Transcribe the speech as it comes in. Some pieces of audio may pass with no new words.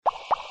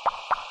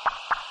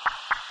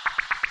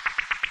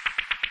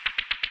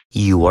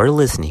You are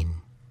listening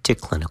to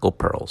Clinical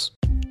Pearls.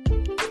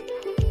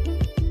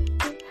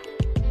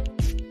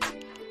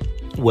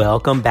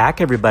 Welcome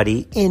back,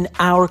 everybody. In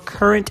our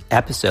current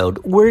episode,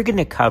 we're going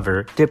to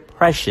cover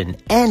depression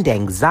and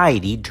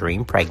anxiety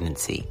during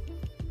pregnancy.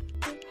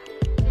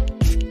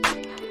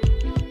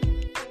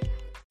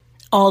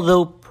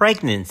 Although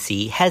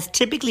pregnancy has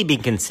typically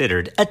been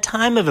considered a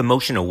time of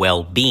emotional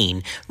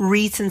well-being,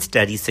 recent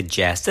studies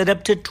suggest that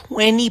up to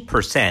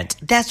 20%,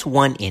 that's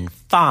 1 in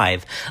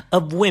 5,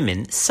 of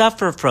women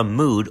suffer from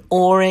mood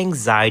or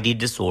anxiety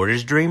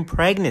disorders during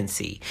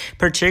pregnancy.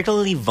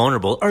 Particularly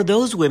vulnerable are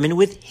those women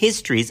with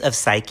histories of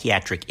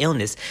psychiatric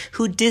illness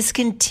who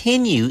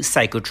discontinue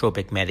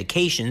psychotropic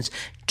medications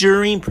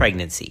during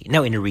pregnancy.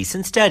 Now, in a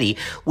recent study,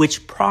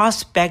 which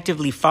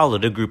prospectively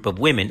followed a group of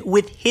women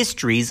with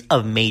histories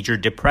of major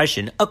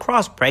depression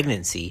across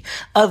pregnancy,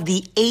 of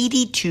the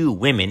 82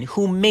 women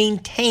who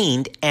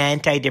maintained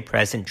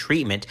antidepressant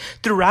treatment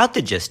throughout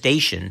the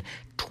gestation,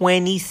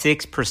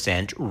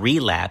 26%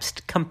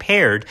 relapsed,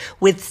 compared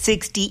with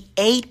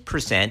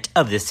 68%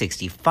 of the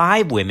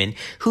 65 women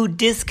who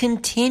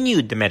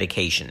discontinued the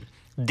medication.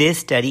 This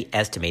study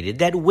estimated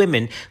that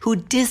women who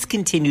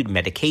discontinued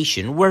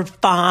medication were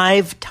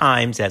 5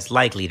 times as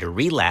likely to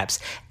relapse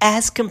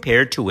as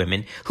compared to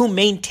women who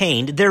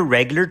maintained their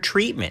regular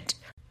treatment.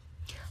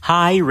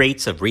 High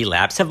rates of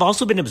relapse have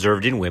also been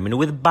observed in women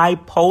with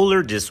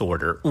bipolar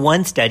disorder.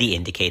 One study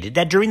indicated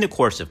that during the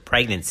course of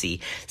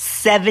pregnancy,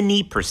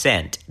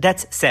 70%,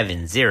 that's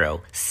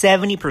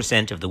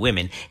 70% of the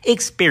women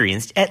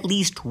experienced at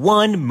least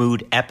one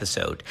mood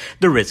episode.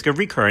 The risk of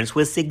recurrence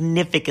was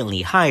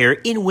significantly higher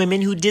in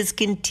women who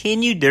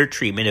discontinued their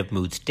treatment of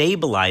mood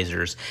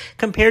stabilizers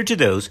compared to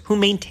those who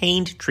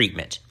maintained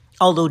treatment.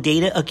 Although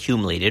data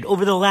accumulated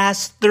over the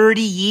last 30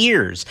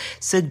 years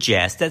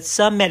suggests that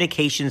some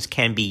medications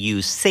can be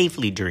used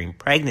safely during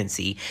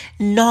pregnancy,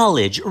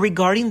 knowledge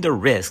regarding the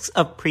risks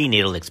of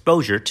prenatal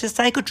exposure to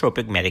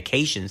psychotropic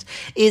medications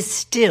is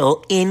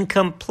still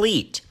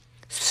incomplete.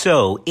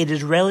 So, it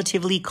is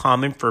relatively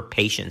common for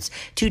patients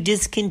to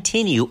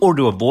discontinue or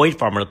to avoid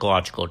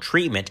pharmacological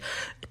treatment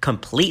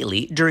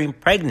completely during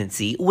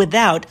pregnancy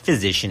without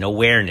physician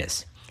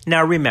awareness.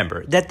 Now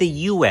remember that the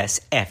U.S.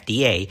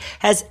 FDA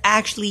has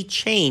actually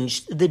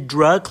changed the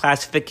drug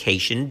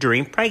classification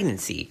during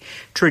pregnancy.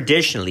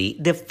 Traditionally,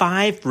 the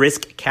 5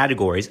 risk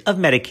categories of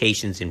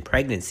medications in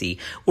pregnancy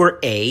were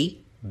A,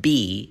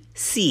 B,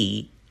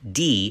 C,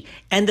 D,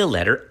 and the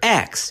letter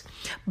X.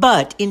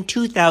 But in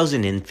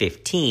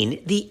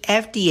 2015, the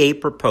FDA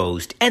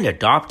proposed and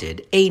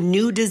adopted a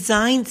new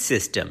design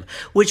system,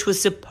 which was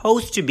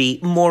supposed to be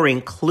more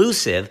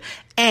inclusive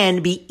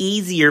and be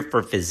easier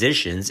for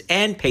physicians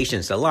and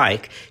patients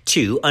alike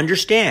to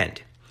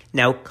understand.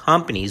 Now,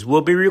 companies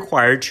will be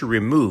required to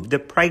remove the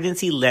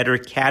pregnancy letter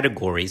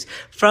categories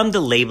from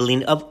the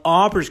labeling of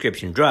all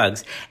prescription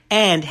drugs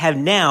and have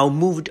now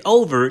moved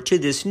over to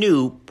this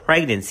new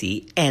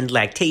pregnancy and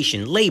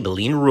lactation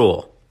labeling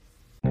rule.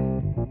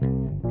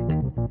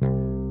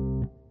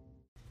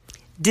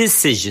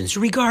 Decisions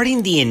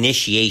regarding the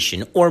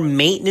initiation or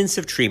maintenance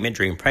of treatment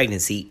during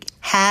pregnancy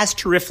has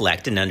to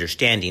reflect an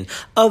understanding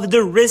of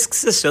the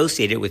risks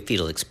associated with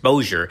fetal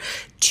exposure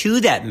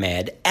to that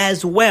med,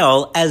 as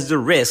well as the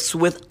risks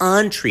with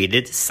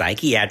untreated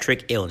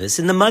psychiatric illness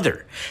in the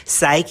mother.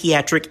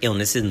 Psychiatric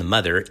illness in the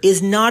mother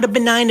is not a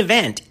benign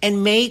event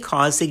and may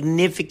cause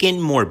significant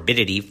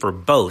morbidity for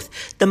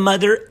both the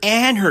mother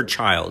and her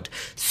child.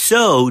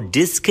 So,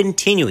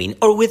 discontinuing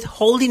or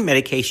withholding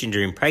medication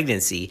during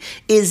pregnancy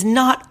is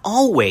not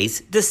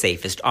always the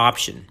safest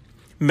option.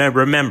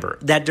 Remember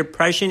that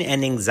depression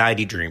and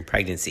anxiety during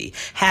pregnancy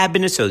have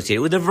been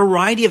associated with a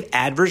variety of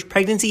adverse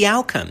pregnancy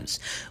outcomes.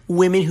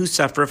 Women who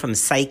suffer from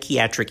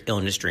psychiatric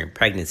illness during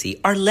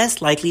pregnancy are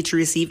less likely to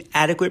receive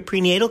adequate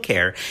prenatal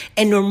care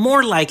and are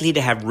more likely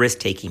to have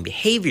risk-taking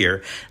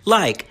behavior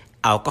like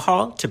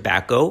alcohol,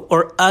 tobacco,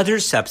 or other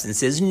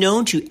substances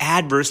known to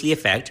adversely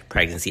affect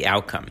pregnancy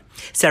outcome.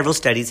 Several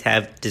studies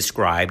have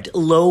described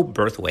low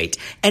birth weight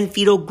and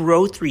fetal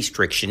growth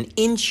restriction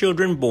in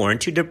children born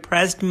to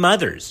depressed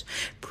mothers.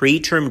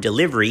 Preterm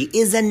delivery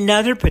is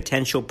another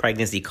potential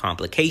pregnancy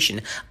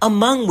complication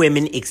among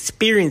women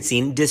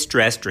experiencing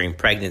distress during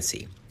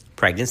pregnancy.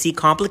 Pregnancy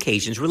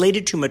complications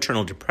related to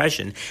maternal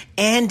depression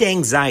and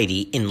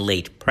anxiety in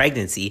late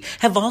pregnancy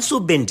have also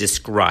been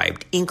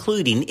described,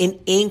 including an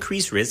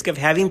increased risk of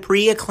having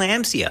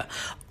preeclampsia,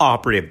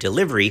 operative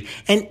delivery,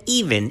 and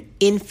even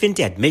infant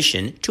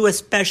admission to a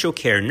special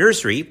care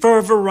nursery for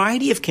a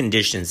variety of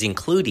conditions,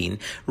 including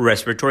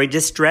respiratory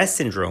distress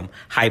syndrome,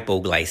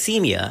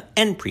 hypoglycemia,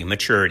 and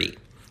prematurity.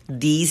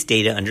 These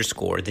data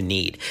underscore the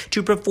need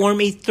to perform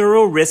a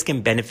thorough risk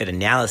and benefit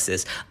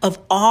analysis of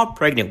all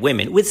pregnant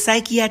women with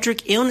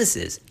psychiatric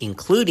illnesses,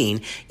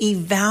 including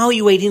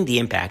evaluating the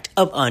impact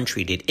of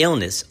untreated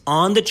illness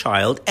on the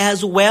child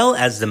as well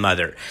as the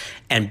mother,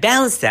 and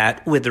balance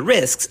that with the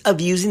risks of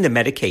using the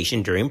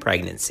medication during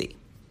pregnancy.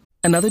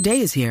 Another day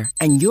is here,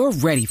 and you're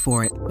ready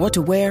for it. What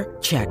to wear?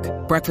 Check.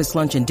 Breakfast,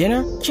 lunch, and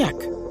dinner? Check.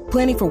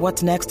 Planning for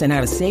what's next and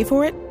how to save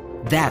for it?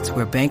 That's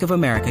where Bank of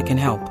America can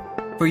help.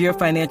 For your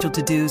financial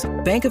to-dos,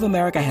 Bank of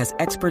America has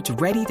experts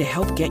ready to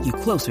help get you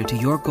closer to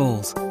your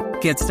goals.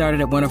 Get started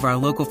at one of our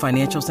local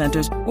financial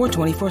centers or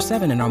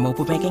 24/7 in our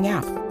mobile banking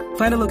app.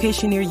 Find a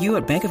location near you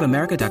at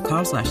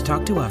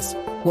bankofamerica.com/talktous.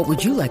 What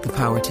would you like the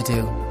power to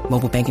do?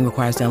 Mobile banking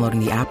requires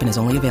downloading the app and is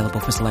only available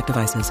for select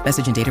devices.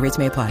 Message and data rates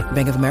may apply.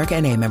 Bank of America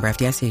N.A., member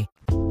FDIC.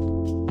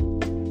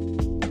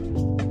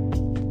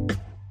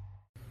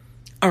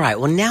 All right,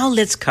 well, now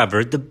let's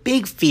cover the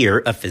big fear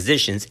of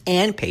physicians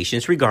and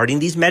patients regarding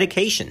these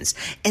medications,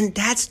 and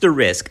that's the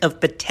risk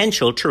of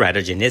potential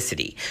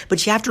teratogenicity.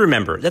 But you have to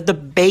remember that the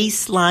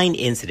baseline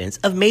incidence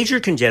of major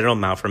congenital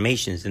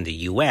malformations in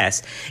the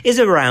U.S. is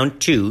around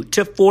 2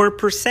 to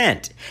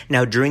 4%.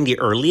 Now, during the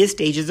earliest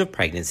stages of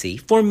pregnancy,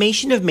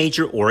 formation of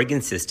major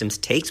organ systems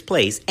takes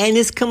place and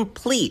is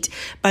complete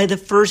by the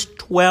first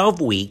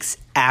 12 weeks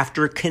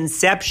after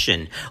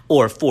conception,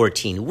 or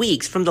 14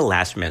 weeks from the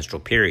last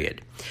menstrual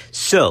period.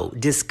 So,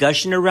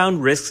 discussion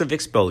around risks of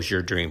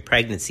exposure during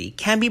pregnancy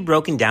can be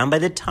broken down by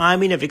the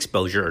timing of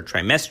exposure or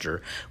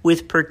trimester,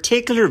 with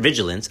particular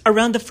vigilance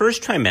around the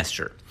first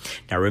trimester.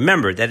 Now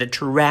remember that a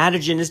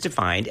teratogen is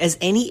defined as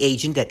any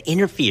agent that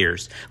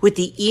interferes with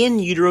the in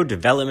utero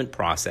development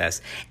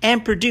process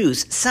and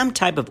produce some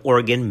type of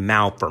organ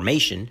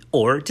malformation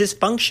or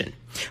dysfunction.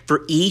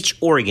 For each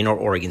organ or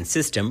organ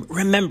system,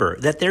 remember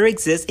that there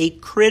exists a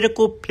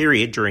critical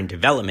period during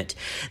development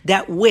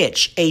that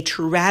which a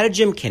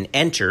teratogen can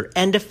enter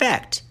and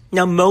affect.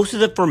 Now, most of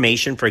the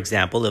formation, for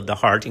example, of the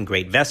heart and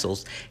great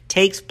vessels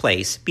takes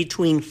place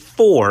between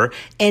 4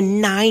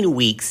 and 9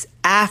 weeks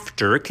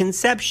after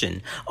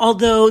conception,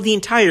 although the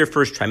entire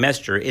first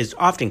trimester is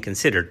often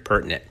considered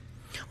pertinent.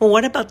 Well,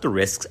 what about the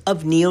risks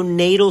of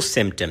neonatal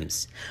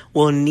symptoms?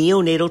 Well,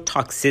 neonatal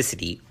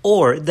toxicity,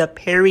 or the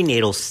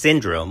perinatal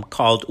syndrome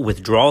called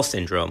withdrawal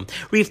syndrome,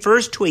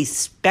 refers to a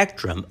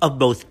spectrum of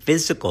both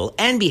physical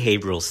and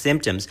behavioral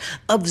symptoms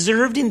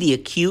observed in the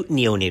acute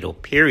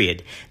neonatal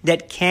period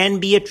that can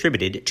be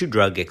attributed to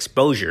drug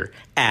exposure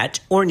at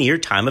or near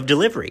time of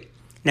delivery.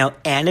 Now,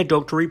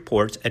 anecdotal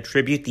reports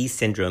attribute these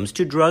syndromes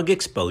to drug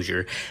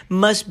exposure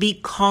must be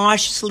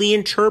cautiously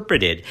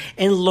interpreted,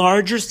 and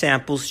larger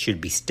samples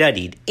should be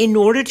studied in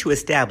order to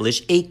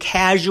establish a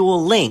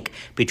causal link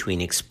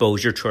between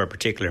exposure to a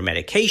particular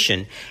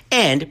medication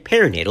and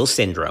perinatal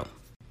syndrome.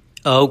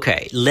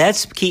 Okay,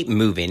 let's keep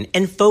moving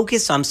and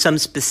focus on some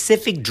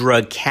specific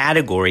drug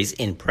categories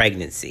in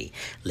pregnancy.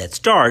 Let's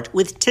start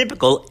with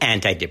typical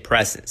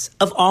antidepressants.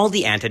 Of all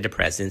the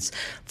antidepressants,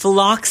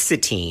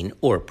 fluoxetine,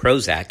 or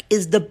Prozac,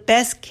 is the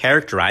best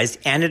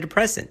characterized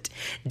antidepressant.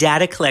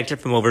 Data collected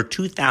from over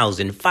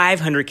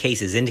 2,500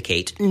 cases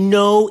indicate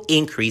no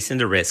increase in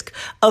the risk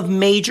of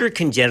major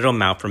congenital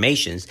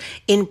malformations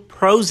in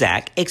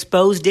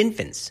Prozac-exposed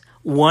infants.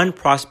 One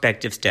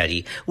prospective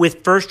study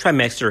with first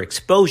trimester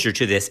exposure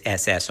to this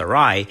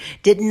SSRI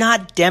did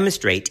not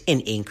demonstrate an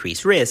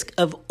increased risk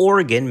of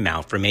organ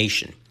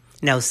malformation.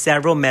 Now,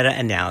 several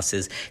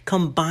meta-analyses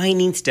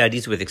combining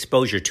studies with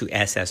exposure to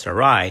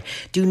SSRI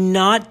do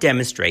not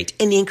demonstrate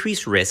an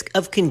increased risk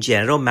of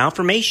congenital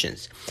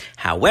malformations.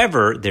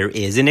 However, there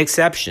is an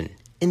exception.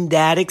 And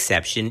that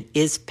exception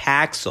is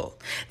Paxil.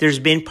 There's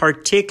been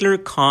particular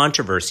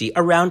controversy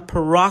around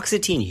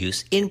paroxetine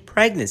use in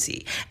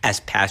pregnancy,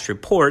 as past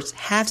reports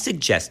have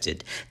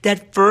suggested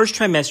that first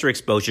trimester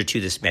exposure to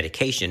this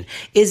medication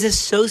is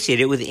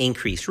associated with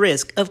increased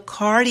risk of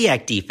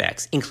cardiac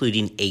defects,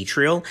 including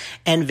atrial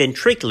and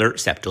ventricular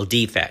septal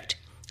defect.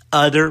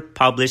 Other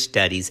published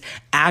studies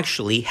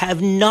actually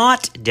have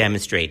not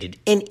demonstrated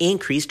an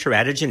increased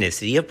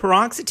teratogenicity of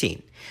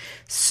paroxetine.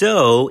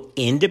 So,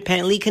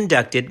 independently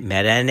conducted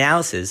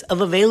meta-analysis of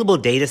available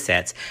data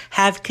sets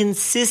have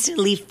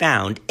consistently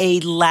found a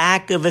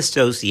lack of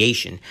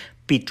association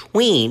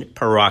between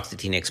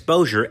paroxetine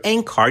exposure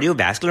and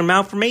cardiovascular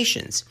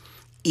malformations.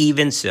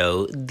 Even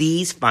so,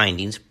 these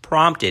findings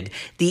prompted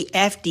the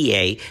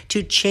FDA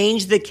to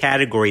change the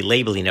category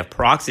labeling of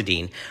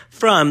paroxetine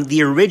from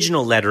the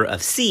original letter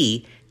of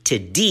C to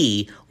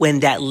D when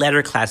that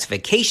letter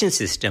classification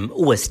system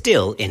was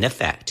still in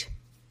effect.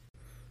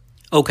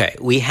 Okay,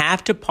 we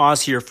have to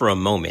pause here for a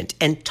moment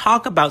and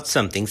talk about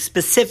something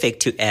specific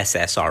to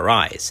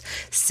SSRIs.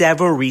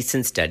 Several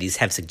recent studies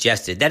have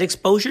suggested that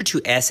exposure to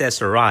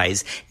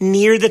SSRIs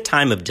near the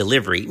time of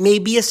delivery may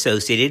be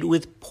associated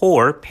with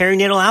poor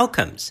perinatal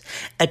outcomes.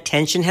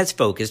 Attention has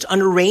focused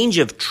on a range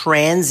of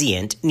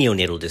transient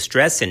neonatal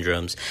distress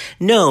syndromes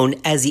known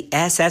as the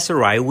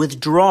SSRI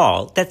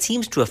withdrawal that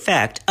seems to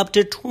affect up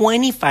to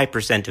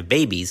 25% of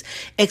babies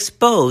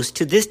exposed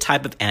to this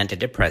type of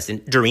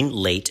antidepressant during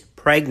late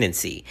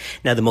pregnancy.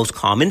 Now, the most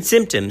common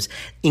symptoms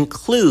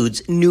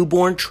includes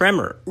newborn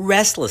tremor,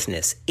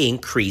 restlessness,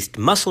 increased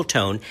muscle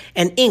tone,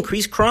 and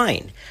increased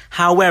crying.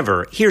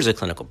 However, here's a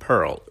clinical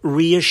pearl.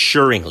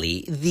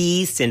 Reassuringly,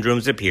 these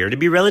syndromes appear to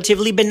be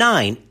relatively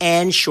benign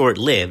and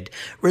short-lived,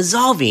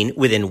 resolving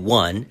within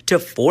 1 to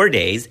 4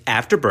 days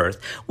after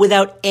birth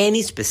without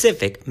any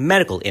specific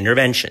medical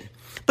intervention.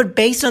 But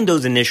based on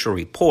those initial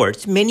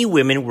reports, many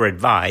women were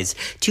advised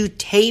to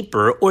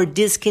taper or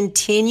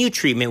discontinue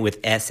treatment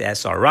with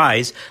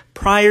SSRIs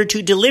prior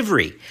to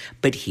delivery.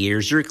 But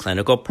here's your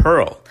clinical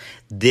pearl.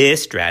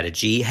 This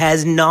strategy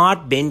has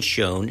not been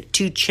shown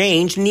to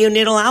change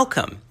neonatal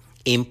outcome.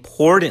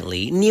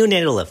 Importantly,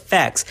 neonatal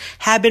effects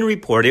have been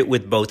reported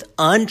with both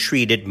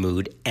untreated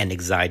mood and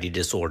anxiety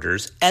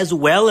disorders, as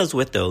well as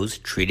with those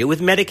treated with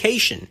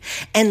medication,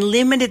 and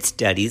limited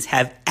studies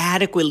have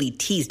adequately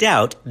teased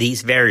out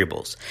these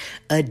variables.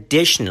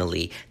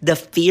 Additionally, the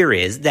fear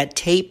is that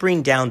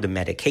tapering down the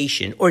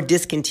medication or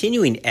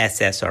discontinuing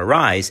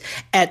SSRIs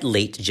at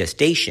late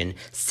gestation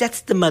sets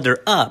the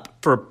mother up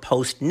for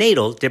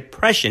postnatal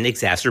depression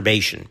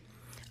exacerbation.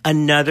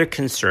 Another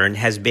concern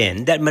has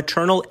been that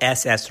maternal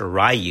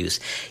SSRI use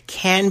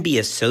can be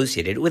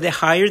associated with a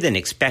higher than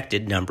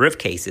expected number of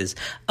cases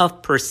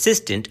of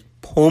persistent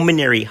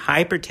pulmonary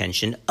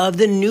hypertension of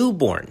the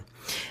newborn.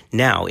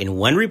 Now, in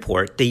one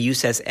report, the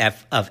use of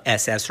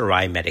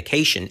SSRI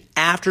medication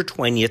after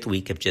 20th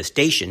week of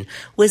gestation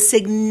was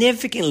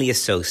significantly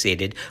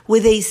associated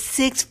with a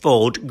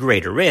 6-fold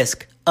greater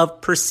risk of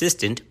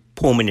persistent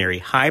pulmonary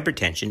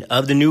hypertension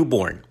of the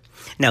newborn.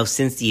 Now,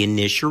 since the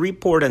initial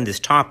report on this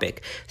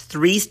topic,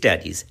 3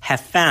 studies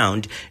have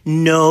found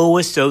no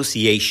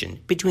association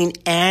between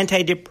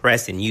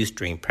antidepressant use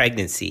during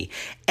pregnancy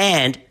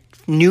and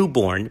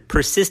newborn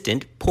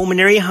persistent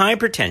pulmonary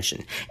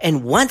hypertension.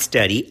 And one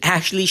study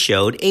actually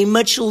showed a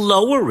much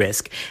lower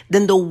risk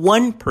than the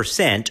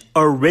 1%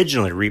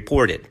 originally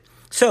reported.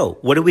 So,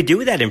 what do we do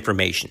with that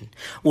information?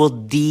 Well,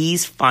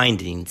 these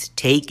findings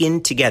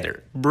taken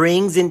together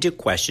brings into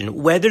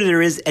question whether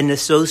there is an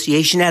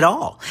association at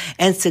all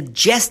and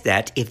suggests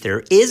that if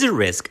there is a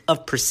risk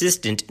of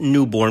persistent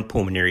newborn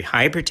pulmonary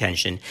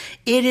hypertension,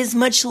 it is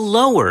much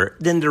lower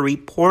than the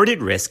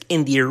reported risk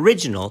in the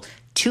original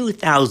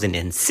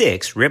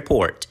 2006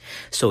 report.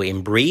 So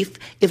in brief,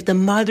 if the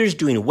mother's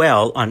doing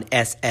well on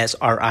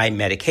SSRI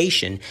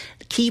medication,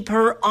 keep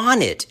her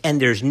on it, and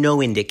there's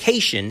no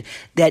indication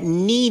that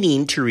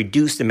needing to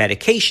reduce the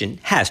medication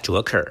has to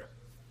occur.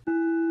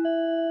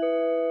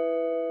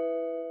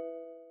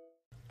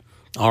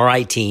 All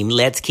right, team,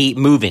 let's keep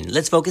moving.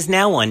 Let's focus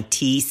now on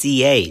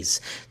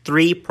TCAs.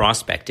 3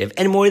 prospective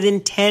and more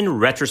than 10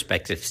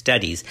 retrospective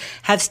studies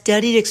have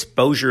studied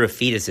exposure of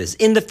fetuses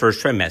in the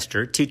first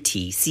trimester to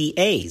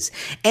TCAs.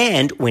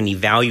 And when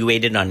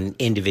evaluated on an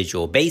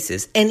individual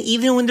basis, and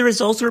even when the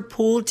results are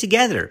pooled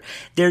together,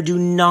 there do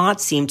not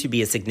seem to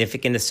be a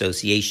significant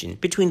association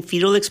between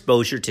fetal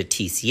exposure to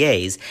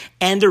TCAs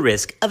and the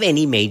risk of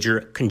any major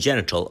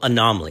congenital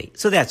anomaly.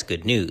 So that's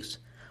good news.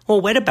 Well,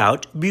 what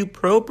about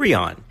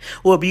bupropion?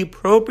 Well,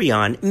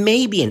 bupropion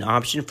may be an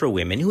option for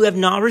women who have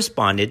not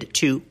responded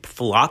to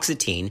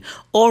fluoxetine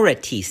or a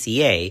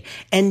TCA,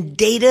 and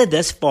data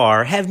thus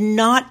far have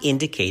not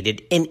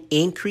indicated an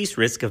increased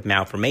risk of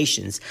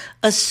malformations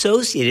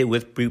associated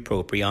with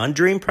bupropion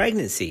during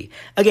pregnancy.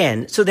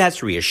 Again, so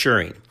that's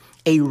reassuring.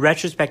 A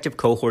retrospective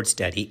cohort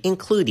study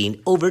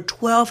including over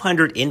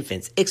 1,200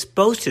 infants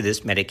exposed to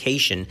this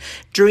medication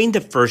during the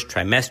first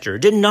trimester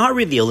did not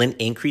reveal an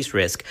increased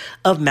risk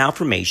of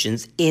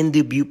malformations in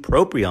the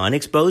bupropion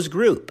exposed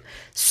group.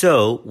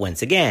 So,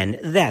 once again,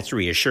 that's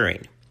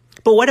reassuring.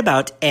 But what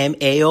about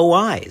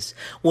MAOIs?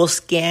 Well,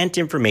 scant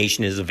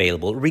information is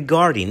available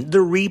regarding the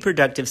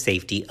reproductive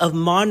safety of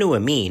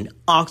monoamine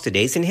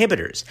oxidase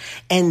inhibitors.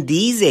 And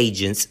these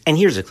agents, and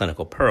here's a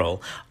clinical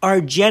pearl,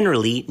 are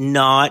generally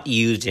not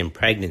used in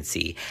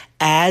pregnancy,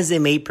 as they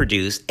may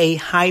produce a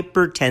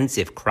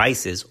hypertensive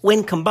crisis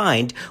when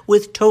combined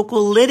with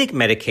tocolytic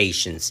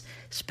medications,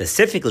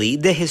 specifically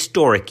the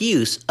historic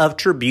use of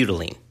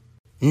terbutaline.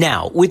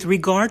 Now, with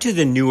regard to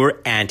the newer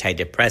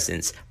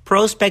antidepressants,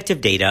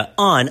 prospective data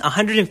on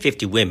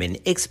 150 women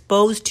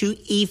exposed to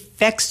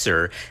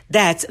Effexor,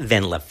 that's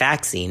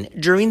venlafaxine,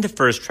 during the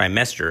first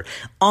trimester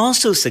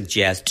also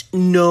suggest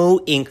no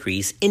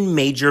increase in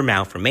major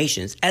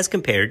malformations as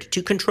compared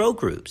to control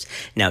groups.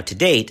 Now, to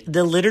date,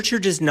 the literature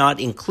does not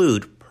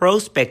include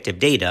prospective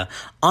data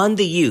on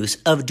the use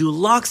of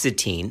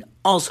duloxetine,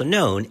 also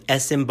known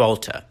as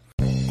Cymbalta.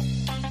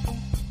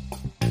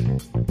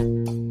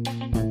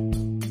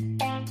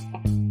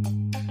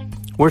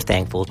 We're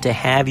thankful to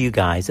have you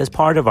guys as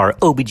part of our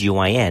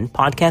OBGYN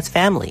podcast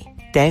family.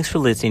 Thanks for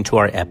listening to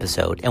our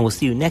episode, and we'll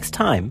see you next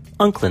time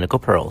on Clinical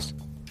Pearls.